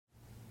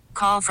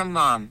Call from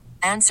mom.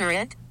 Answer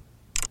it.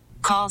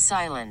 Call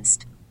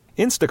silenced.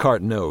 Instacart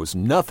knows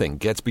nothing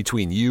gets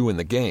between you and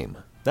the game.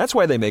 That's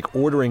why they make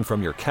ordering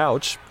from your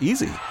couch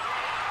easy.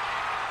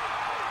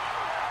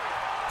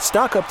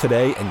 Stock up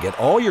today and get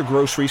all your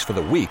groceries for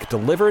the week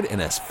delivered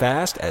in as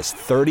fast as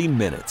 30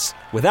 minutes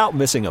without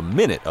missing a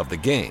minute of the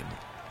game.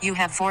 You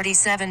have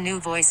 47 new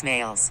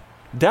voicemails.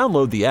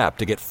 Download the app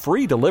to get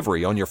free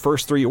delivery on your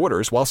first 3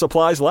 orders while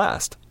supplies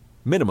last.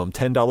 Minimum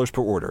 $10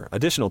 per order.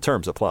 Additional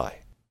terms apply.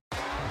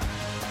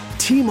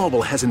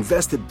 T-Mobile has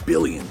invested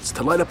billions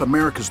to light up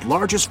America's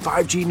largest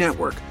 5G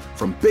network,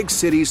 from big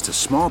cities to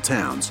small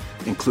towns,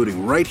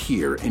 including right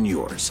here in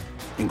yours.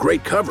 And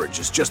great coverage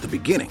is just the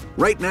beginning.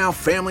 Right now,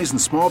 families and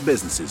small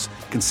businesses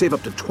can save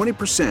up to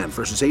 20%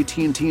 versus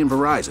AT&T and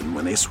Verizon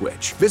when they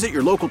switch. Visit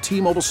your local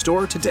T-Mobile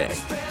store today.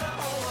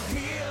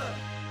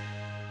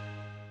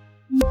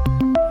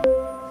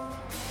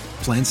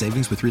 Plan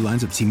savings with 3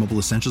 lines of T-Mobile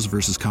Essentials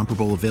versus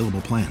comparable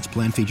available plans.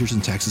 Plan features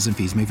and taxes and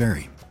fees may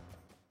vary.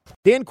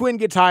 Dan Quinn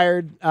gets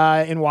hired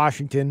in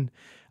Washington.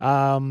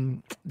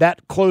 That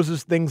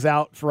closes things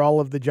out for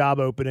all of the job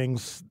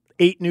openings.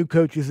 8 new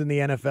coaches in the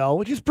NFL,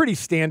 which is pretty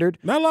standard.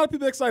 Not a lot of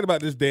people are excited about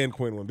this Dan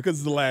Quinn one because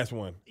it's the last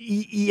one.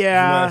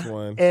 Yeah, it's the last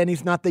one. And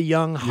he's not the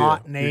young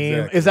hot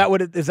name.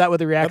 Exactly. Is that what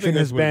the reaction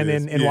has been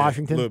in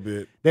Washington? A little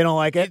bit. They don't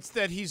like it. It's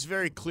that he's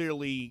very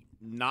clearly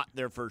not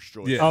their first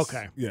choice. Yes.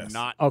 Okay. Yes.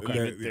 Not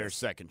Okay. even their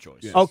second choice.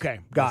 Yes. Okay,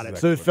 got it.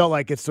 That's So it exactly felt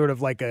like it's sort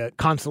of like a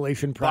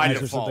consolation By prize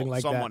default, or something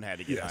like someone that. had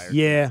to get hired.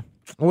 Yeah.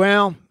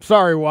 Well,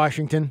 sorry,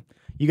 Washington.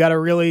 You got a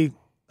really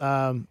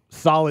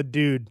solid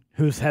dude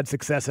who's had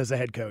success as a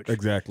head coach.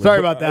 Exactly.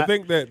 Sorry But about that. I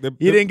think that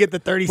you didn't get the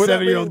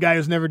 37-year-old guy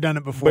who's never done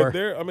it before.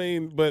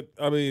 But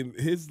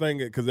his thing,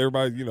 because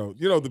everybody,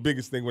 the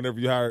biggest thing whenever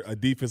you hire a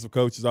defensive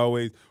coach is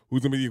always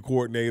who's going to be your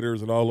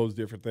coordinators and all those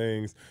different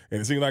things. And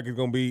it seems like it's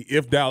going to be,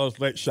 if Dallas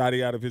let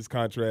Shotty out of his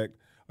contract,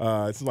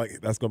 it's like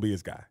that's going to be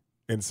his guy.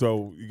 And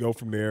so you go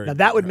from there. Now,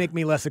 that would make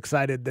me less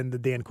excited than the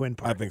Dan Quinn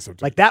part. I think so,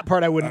 too. Like, that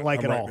part I wouldn't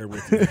like I'm at right all. there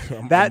with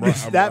you.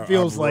 That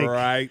feels like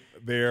right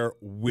there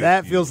with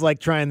that you. feels like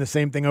trying the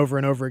same thing over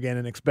and over again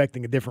and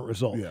expecting a different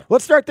result. Yeah.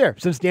 Let's start there.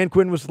 Since Dan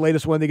Quinn was the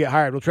latest one to get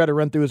hired, we'll try to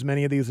run through as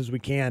many of these as we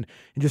can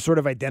and just sort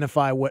of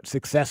identify what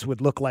success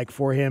would look like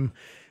for him.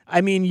 I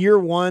mean, year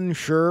one,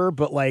 sure,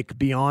 but like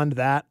beyond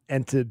that,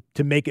 and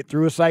to make it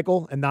through a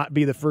cycle and not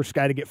be the first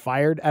guy to get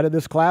fired out of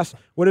this class,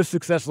 what does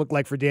success look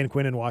like for Dan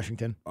Quinn in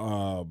Washington?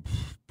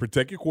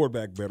 Protect your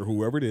quarterback better,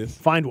 whoever it is.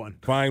 Find one.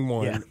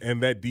 Yeah.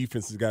 And that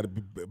defense has got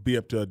to be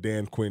up to a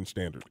Dan Quinn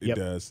standard. It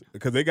does.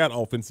 Because they got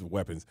offensive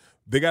weapons.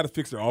 They got to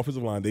fix their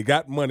offensive line. They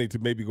got money to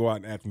maybe go out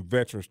and add some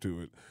veterans to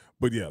it.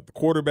 But, yeah, the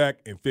quarterback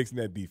and fixing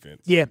that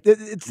defense. Yeah,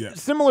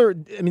 it's similar.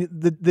 I mean,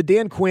 the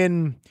Dan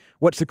Quinn,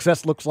 what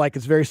success looks like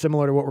is very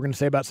similar to what we're going to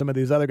say about some of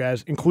these other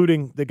guys,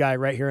 including the guy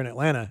right here in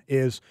Atlanta,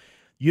 is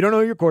you don't know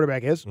who your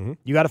quarterback is. Mm-hmm.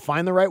 You got to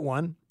find the right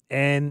one.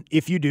 And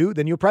if you do,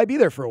 then you'll probably be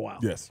there for a while.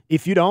 Yes.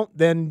 If you don't,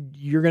 then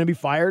you're going to be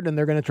fired, and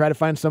they're going to try to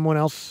find someone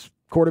else,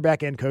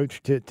 quarterback and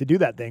coach, to do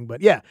that thing.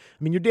 But, yeah,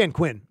 I mean, you're Dan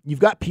Quinn. You've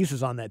got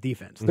pieces on that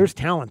defense. Mm-hmm. There's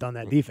talent on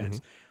that defense.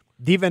 Mm-hmm.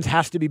 Defense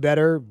has to be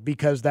better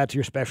because that's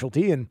your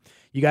specialty, and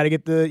you got to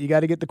get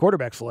the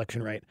quarterback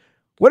selection right.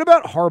 What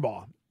about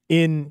Harbaugh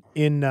in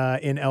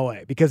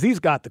LA? Because he's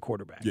got the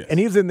quarterback, and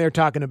he's in there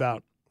talking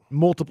about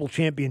multiple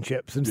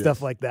championships and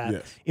stuff like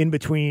that in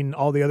between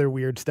all the other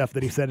weird stuff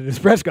that he said at his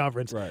press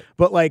conference. Right.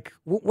 But like,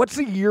 what's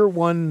the year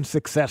one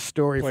success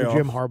story Playoffs. for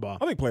Jim Harbaugh?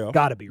 I think playoffs.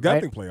 Got to be, right? I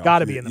think playoffs. Got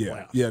to be in the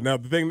playoffs. Yeah. Now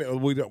the thing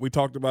that we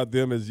talked about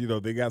them is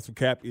they got some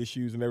cap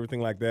issues and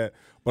everything like that.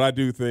 But I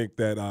do think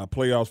that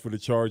playoffs for the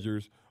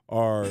Chargers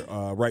are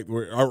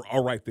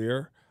right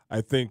there. I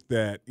think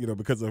that,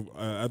 because of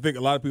I think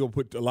a lot of people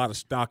put a lot of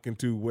stock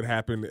into what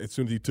happened as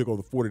soon as he took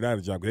over the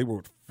 49ers job. They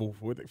were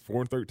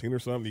 4-13 or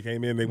something. He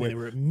came in, they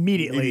were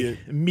immediately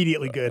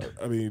good.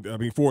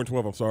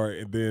 4-12. I'm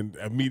sorry, and then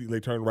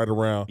immediately turned right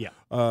around. Yeah.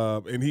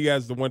 And he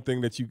has the one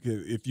thing that you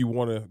can, if you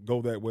want to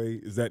go that way,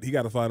 is that he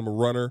got to find him a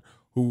runner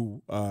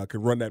who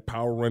can run that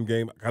power run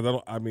game. Because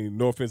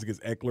no offense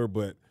against Eckler,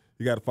 but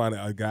you got to find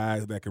a guy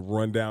that can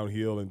run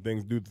downhill and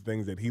do the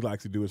things that he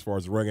likes to do as far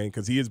as the run game,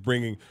 because he is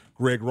bringing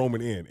Greg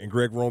Roman in, and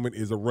Greg Roman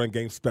is a run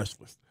game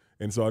specialist.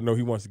 And so I know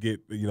he wants to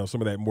get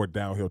some of that more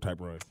downhill type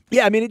runs.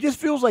 Yeah, I mean, it just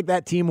feels like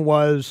that team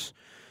was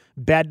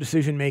bad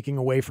decision-making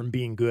away from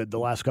being good the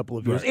last couple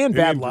of years. Right. And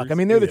bad luck. I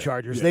mean, they're the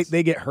Chargers. Yes.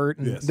 They get hurt,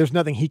 and there's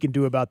nothing he can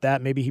do about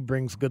that. Maybe he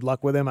brings good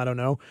luck with him. I don't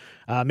know.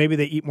 Maybe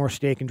they eat more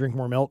steak and drink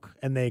more milk,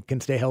 and they can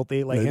stay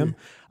healthy like him.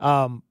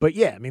 But,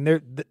 yeah, I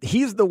mean,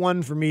 he's the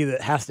one for me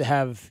that has to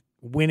have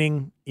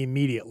winning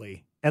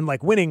immediately, and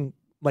winning,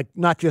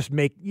 not just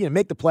make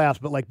the playoffs,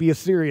 but be a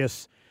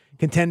serious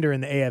contender in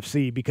the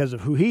AFC because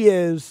of who he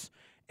is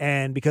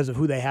and because of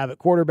who they have at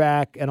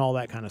quarterback and all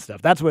that kind of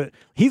stuff. That's what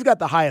he's got,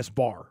 the highest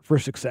bar for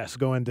success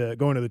going to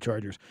the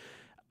Chargers.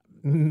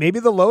 Maybe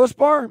the lowest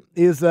bar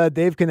is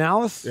Dave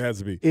Canales. It has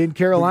to be in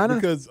Carolina,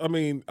 because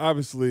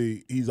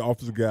obviously he's an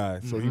offensive guy,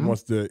 so he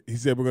wants to. He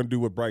said we're going to do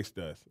what Bryce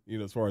does.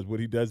 As far as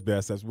what he does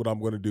best, that's what I'm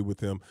going to do with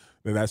him.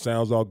 And that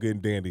sounds all good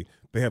and dandy.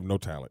 They have no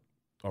talent.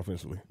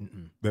 offensively.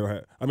 They don't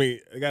have. I mean,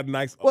 they got a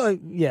nice. Well,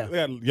 yeah. They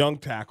got a young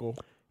tackle.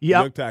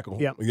 Yep.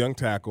 Young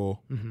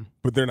tackle,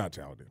 but they're not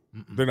talented.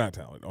 They're not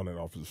talented on that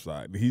offensive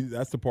side.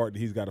 That's the part that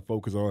he's got to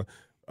focus on.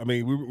 I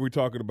mean, we're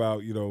talking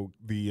about the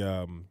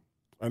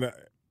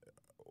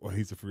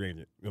he's a free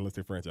agent unless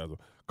they franchise him.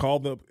 Call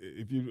them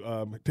if you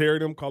tear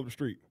them. Call the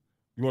street.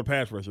 You want a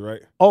pass rusher, right?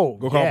 Oh,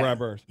 go call Brian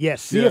Burns.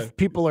 Yes, see if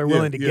people are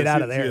willing to get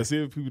out of there. Yeah,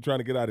 see if people are trying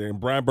to get out of there. And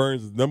Brian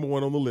Burns is number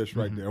one on the list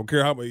right there. I don't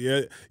care how much.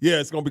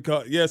 It's gonna be.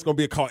 It's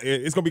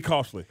gonna be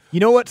costly. You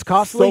know what's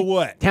costly? So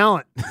what?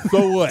 Talent.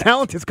 So what?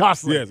 Talent is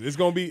costly. Yes, it's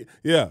gonna be.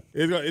 Yeah,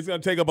 it's gonna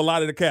take up a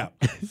lot of the cap.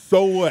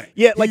 So what?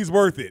 Yeah, he's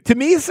worth it. To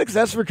me,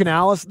 success for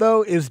Canales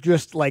though is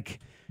just like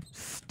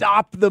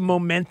stop the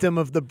momentum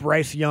of the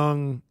Bryce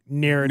Young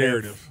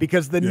narrative.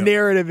 Because the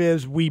narrative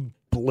is we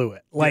blew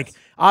it.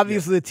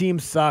 Obviously the team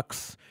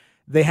sucks.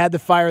 They had to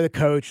fire the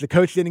coach. The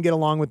coach didn't get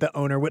along with the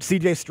owner. What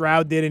C.J.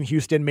 Stroud did in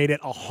Houston made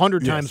it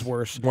 100 times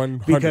worse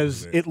 100%.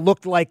 Because it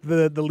looked like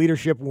the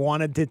leadership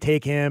wanted to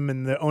take him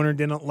and the owner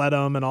didn't let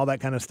him and all that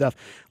kind of stuff.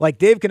 Like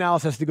Dave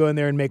Canales has to go in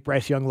there and make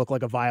Bryce Young look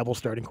like a viable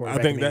starting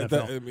quarterback in the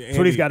NFL. That's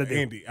what he's got to do.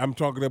 Andy, I'm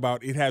talking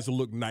about it has to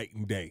look night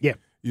and day. Yeah.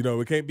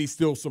 It can't be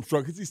still some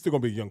struggle because he's still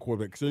going to be a young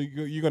quarterback. So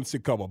you're going to see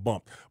a couple of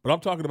bumps. But I'm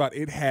talking about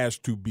it has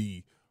to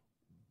be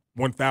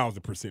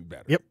 1,000%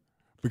 better. Yep.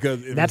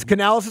 Because that's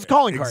Canales'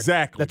 calling card.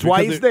 Exactly. That's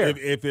why he's there.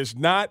 If it's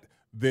not,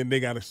 then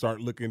they got to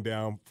start looking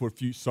down for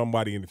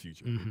somebody in the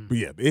future. But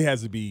yeah, it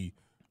has to be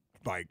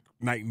like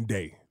night and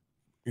day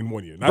in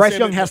 1 year. Bryce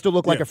Young has to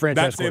look like a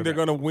franchise Not saying they're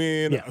going to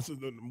win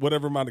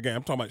whatever amount of game.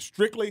 I'm talking about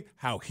strictly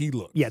how he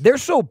looks. Yeah, they're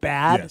so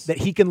bad that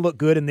he can look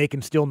good and they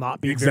can still not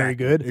be very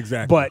good.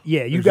 Exactly. But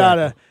yeah, you got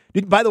to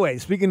 – by the way,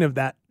 speaking of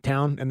that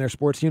town and their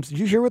sports teams, did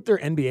you hear what their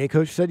NBA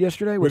coach said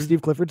yesterday, what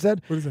Steve Clifford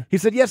said? What is that? He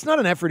said, it's not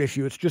an effort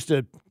issue. It's just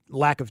a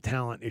lack of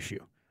talent issue.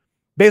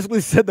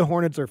 Basically said the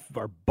Hornets are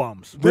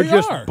bums. They're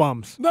just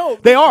bums. No.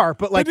 They are,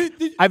 but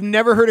I've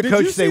never heard a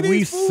coach say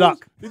we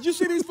suck. Did you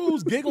see these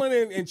fools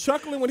giggling and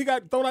chuckling when he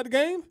got thrown out the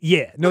game?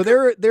 Yeah. No,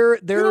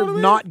 they're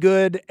not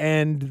good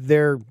and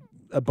they're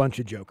a bunch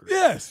of jokers.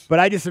 Yes. But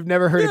I just have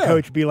never heard a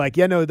coach be like,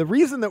 the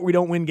reason that we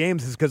don't win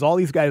games is because all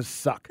these guys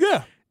suck.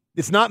 Yeah.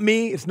 It's not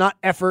me. It's not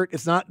effort.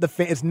 It's not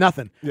it's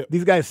nothing. Yep.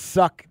 These guys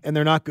suck, and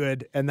they're not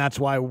good, and that's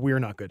why we're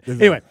not good.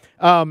 Anyway,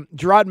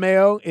 Gerard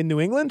Mayo in New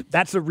England,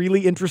 that's a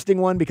really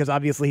interesting one because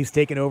obviously he's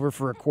taken over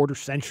for a quarter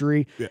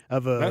century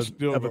of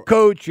a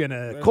coach and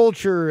a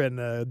culture and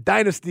a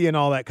dynasty and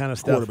all that kind of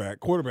stuff.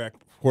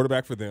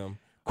 Quarterback for them.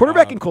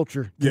 Quarterback and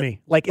culture to me.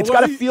 Like it's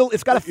got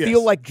to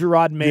feel like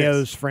Gerard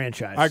Mayo's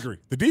franchise. I agree.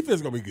 The defense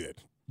is going to be good.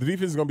 The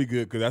defense is going to be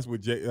good because that's what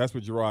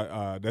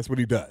Gerard that's what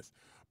he does.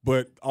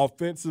 But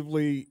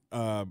offensively,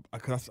 I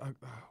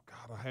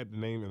had the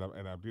name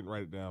and I didn't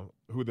write it down.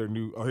 Who their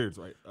new? Oh, here it's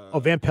right.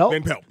 Van Pelt.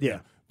 Van Pelt. Yeah.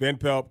 Van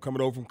Pelt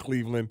coming over from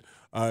Cleveland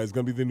is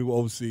going to be the new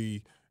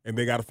OC, and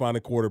they got to find a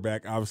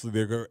quarterback. Obviously,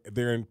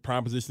 they're in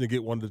prime position to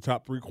get one of the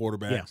top 3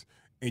 quarterbacks,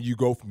 and you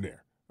go from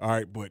there. All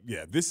right, but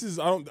yeah, this is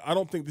I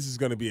don't think this is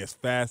going to be as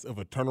fast of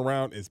a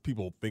turnaround as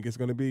people think it's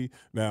going to be.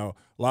 Now,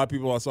 I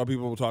saw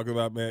people talking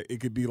about, man, it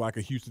could be like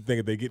a Houston thing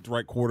if they get the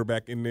right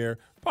quarterback in there,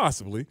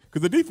 possibly,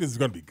 because the defense is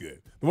going to be good.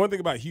 The one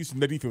thing about Houston,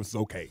 the defense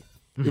was okay.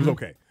 It was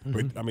okay,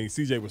 but I mean,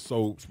 CJ was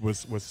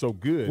so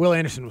good. Will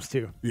Anderson was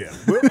too. Yeah,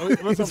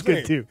 that's what I'm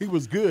good too. He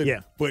was good.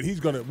 Yeah, but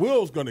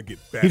Will's gonna get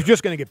better. He's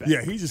just gonna get better.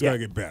 Yeah, he's just gonna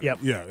get better. Yep.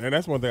 Yeah, and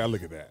that's one thing I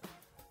look at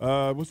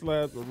that. What's the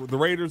last? The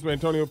Raiders with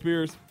Antonio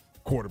Pierce,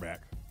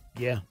 quarterback.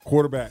 Yeah.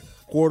 Quarterback.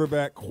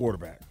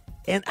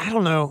 And I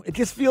don't know. It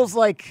just feels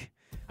like,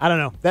 I don't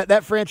know.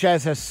 That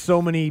franchise has so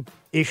many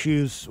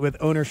issues with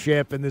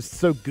ownership and it's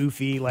so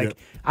goofy.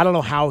 I don't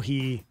know how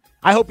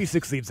I hope he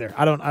succeeds there.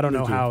 I don't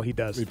know how he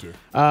does. Me too.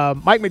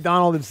 Mike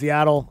McDonald in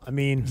Seattle, I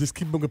mean. Just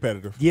keep them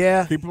competitive.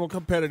 Yeah. Keep them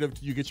competitive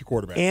till you get your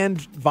quarterback. And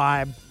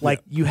vibe.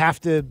 You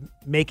have to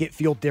make it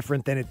feel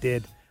different than it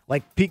did.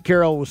 Like, Pete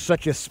Carroll was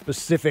such a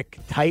specific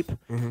type.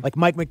 Like,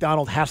 Mike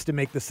McDonald has to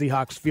make the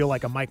Seahawks feel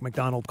like a Mike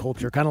McDonald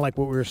culture, kind of like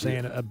what we were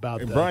saying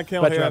about Brian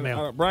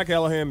Callahan. Brian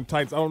Callahan,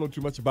 Titans, I don't know too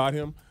much about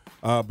him,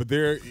 but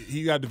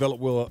he got to develop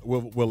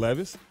Will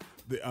Levis.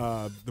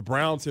 The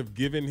Browns have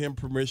given him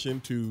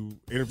permission to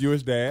interview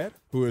his dad,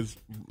 who is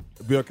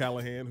Bill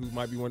Callahan, who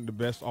might be one of the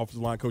best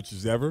offensive line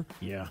coaches ever.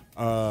 Yeah.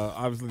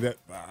 Obviously,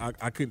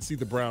 I couldn't see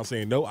the Browns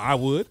saying no. I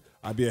would.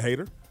 I'd be a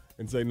hater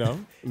and say no.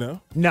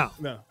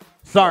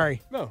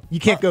 Sorry. No. You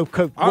can't go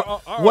coach.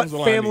 What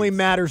family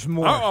matters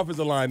more? Our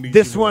offensive line needs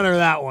this one or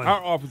that one.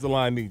 Our offensive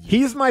line needs you.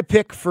 He's my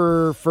pick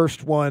for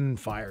first one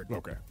fired.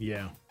 Okay.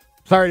 Yeah.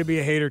 Sorry to be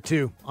a hater,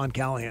 too, on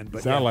Callahan.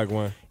 But sound like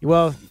one.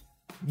 Well,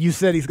 you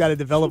said he's got to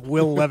develop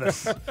Will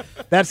Levis.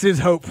 That's his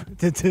hope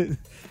to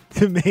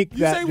make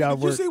that job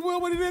work. Did you see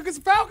Will when he did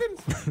against the Falcons?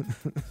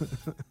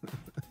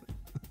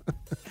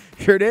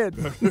 Sure did.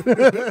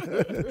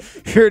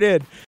 Sure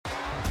did.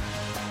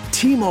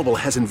 T-Mobile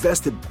has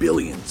invested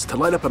billions to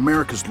light up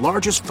America's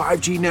largest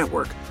 5G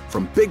network,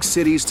 from big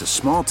cities to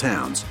small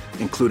towns,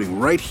 including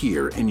right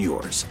here in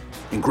yours.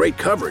 And great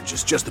coverage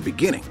is just the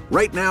beginning.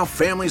 Right now,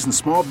 families and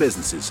small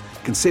businesses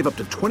can save up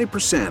to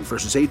 20%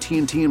 versus AT&T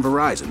and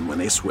Verizon when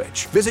they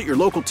switch. Visit your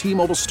local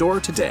T-Mobile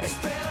store today.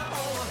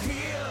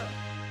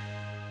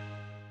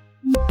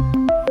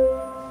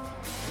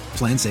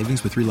 Plan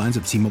savings with 3 lines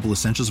of T-Mobile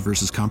Essentials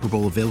versus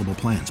comparable available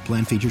plans.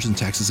 Plan features and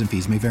taxes and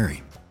fees may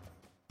vary.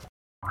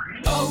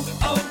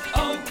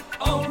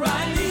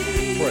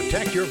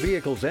 Protect your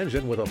vehicle's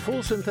engine with a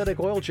full synthetic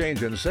oil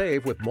change and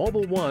save with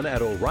Mobil 1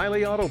 at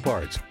O'Reilly Auto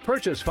Parts.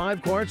 Purchase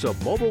 5 quarts of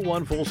Mobil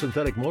 1 full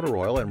synthetic motor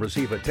oil and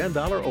receive a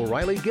 $10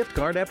 O'Reilly gift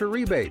card after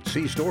rebate.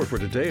 See store for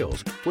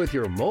details. With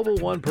your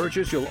Mobil 1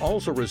 purchase, you'll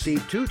also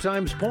receive 2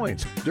 times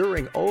points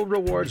during O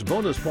Rewards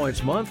Bonus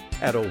Points Month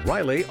at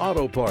O'Reilly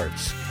Auto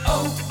Parts.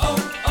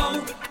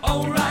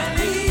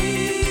 O'Reilly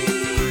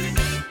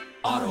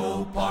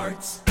Auto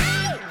Parts.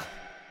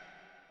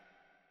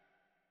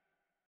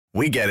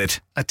 We get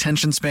it.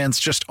 Attention spans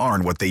just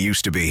aren't what they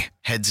used to be.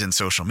 Heads in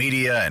social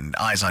media and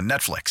eyes on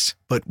Netflix.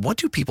 But what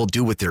do people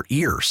do with their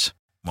ears?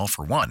 Well,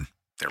 for one,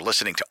 they're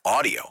listening to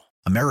audio.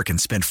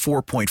 Americans spend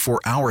 4.4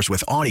 hours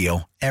with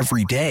audio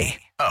every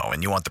day. Oh,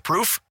 and you want the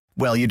proof?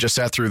 Well, you just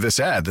sat through this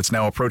ad that's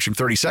now approaching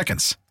 30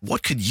 seconds.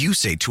 What could you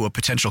say to a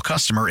potential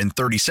customer in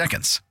 30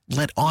 seconds?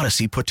 Let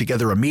Odyssey put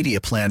together a media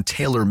plan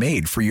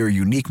tailor-made for your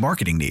unique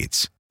marketing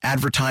needs.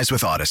 Advertise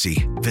with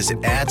Odyssey.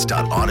 Visit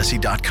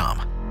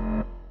ads.odyssey.com.